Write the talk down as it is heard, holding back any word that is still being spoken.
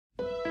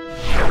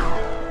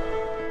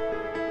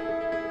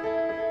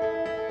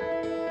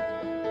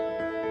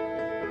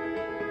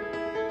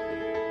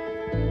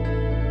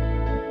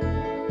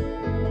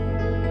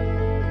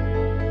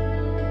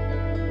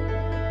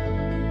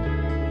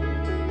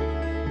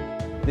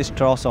This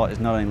trial site is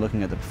not only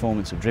looking at the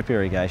performance of drip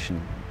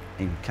irrigation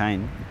in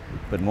cane,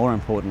 but more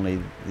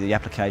importantly the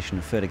application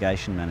of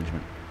fertigation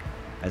management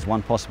as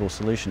one possible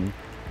solution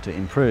to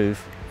improve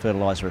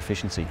fertiliser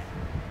efficiency,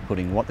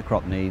 putting what the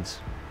crop needs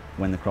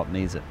when the crop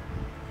needs it.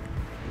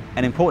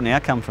 An important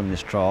outcome from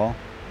this trial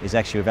is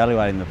actually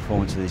evaluating the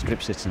performance of these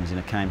drip systems in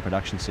a cane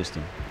production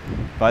system,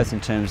 both in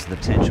terms of the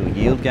potential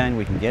yield gain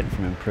we can get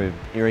from improved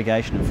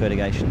irrigation and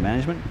fertigation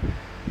management,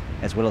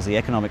 as well as the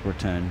economic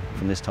return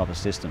from this type of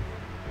system.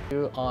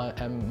 I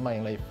am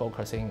mainly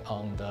focusing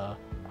on the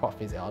crop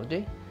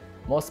physiology.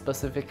 More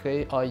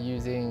specifically, I'm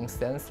using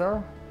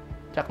sensor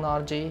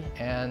technology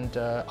and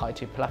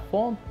IT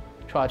platform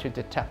to try to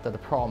detect the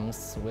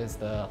problems with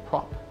the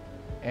crop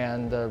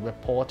and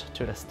report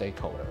to the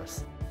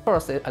stakeholders.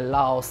 First, it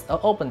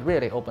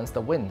really opens the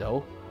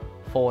window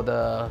for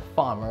the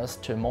farmers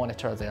to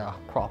monitor their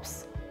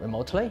crops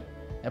remotely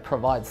and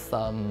provides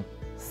some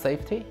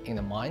safety in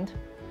the mind.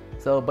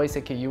 So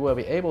basically, you will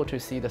be able to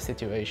see the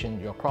situation,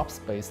 your crops,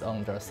 based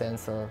on the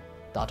sensor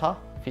data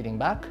feeding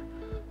back.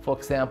 For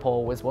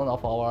example, with one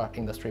of our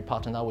industry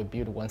partners, we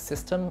built one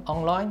system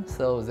online,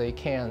 so they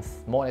can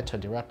monitor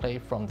directly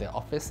from their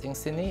office in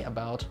Sydney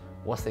about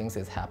what things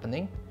is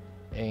happening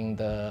in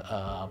the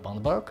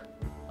Bundaberg.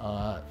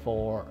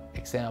 For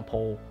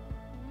example,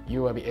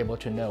 you will be able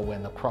to know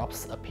when the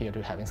crops appear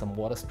to having some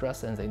water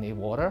stress and they need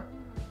water,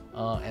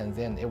 and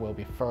then it will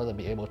be further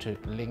be able to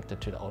link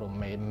it to the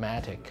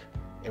automatic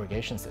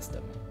irrigation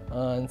system.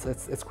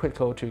 It's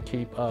critical to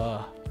keep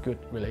a good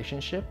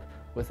relationship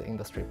with the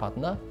industry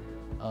partner,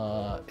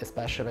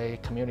 especially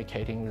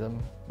communicating with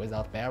them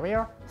without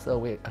barrier, so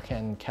we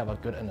can have a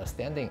good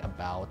understanding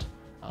about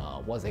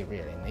what they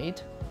really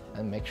need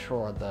and make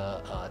sure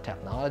the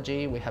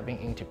technology we have been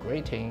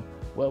integrating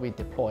will be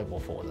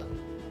deployable for them.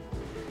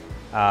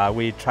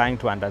 We're trying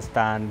to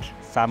understand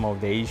some of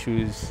the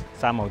issues,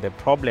 some of the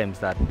problems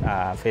that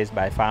are faced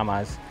by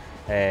farmers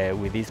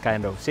with this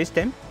kind of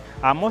system.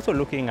 I'm also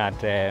looking at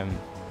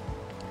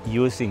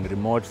using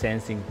remote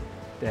sensing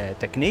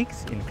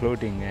techniques,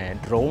 including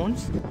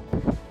drones,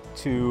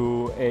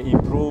 to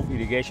improve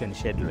irrigation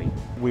scheduling.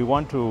 We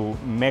want to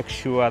make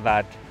sure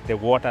that the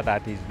water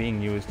that is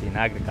being used in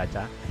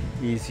agriculture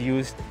is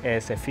used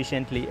as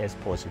efficiently as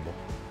possible.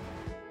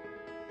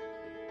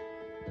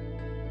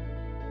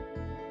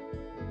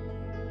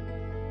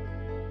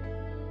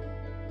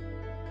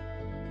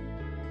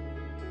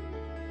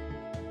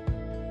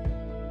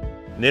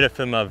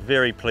 NetFM are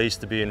very pleased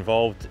to be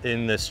involved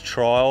in this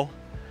trial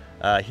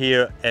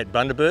here at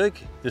Bundaberg.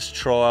 This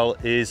trial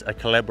is a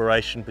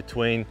collaboration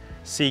between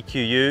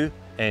CQU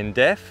and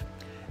DAF,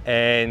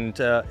 and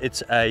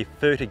it's a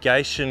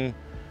fertigation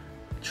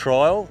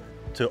trial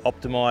to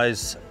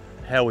optimise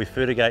how we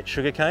fertigate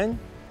sugarcane.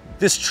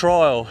 This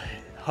trial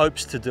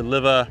hopes to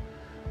deliver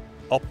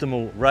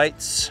optimal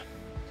rates,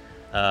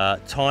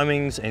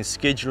 timings and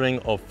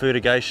scheduling of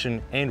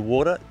fertigation and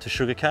water to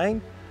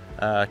sugarcane.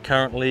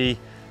 Currently,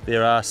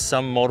 there are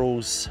some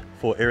models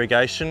for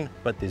irrigation,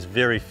 but there's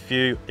very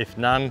few, if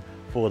none,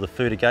 for the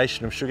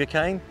fertigation of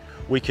sugarcane.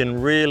 We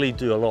can really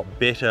do a lot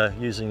better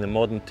using the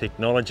modern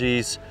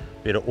technologies,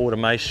 better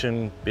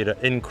automation, better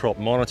in-crop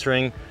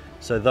monitoring.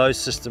 So those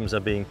systems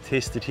are being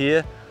tested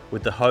here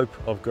with the hope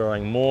of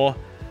growing more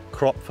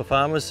crop for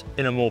farmers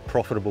in a more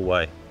profitable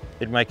way.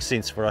 It makes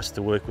sense for us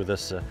to work with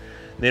this.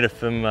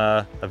 NetFM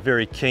are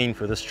very keen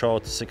for this trial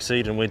to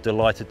succeed, and we're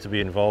delighted to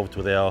be involved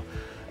with our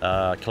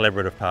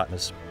collaborative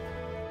partners.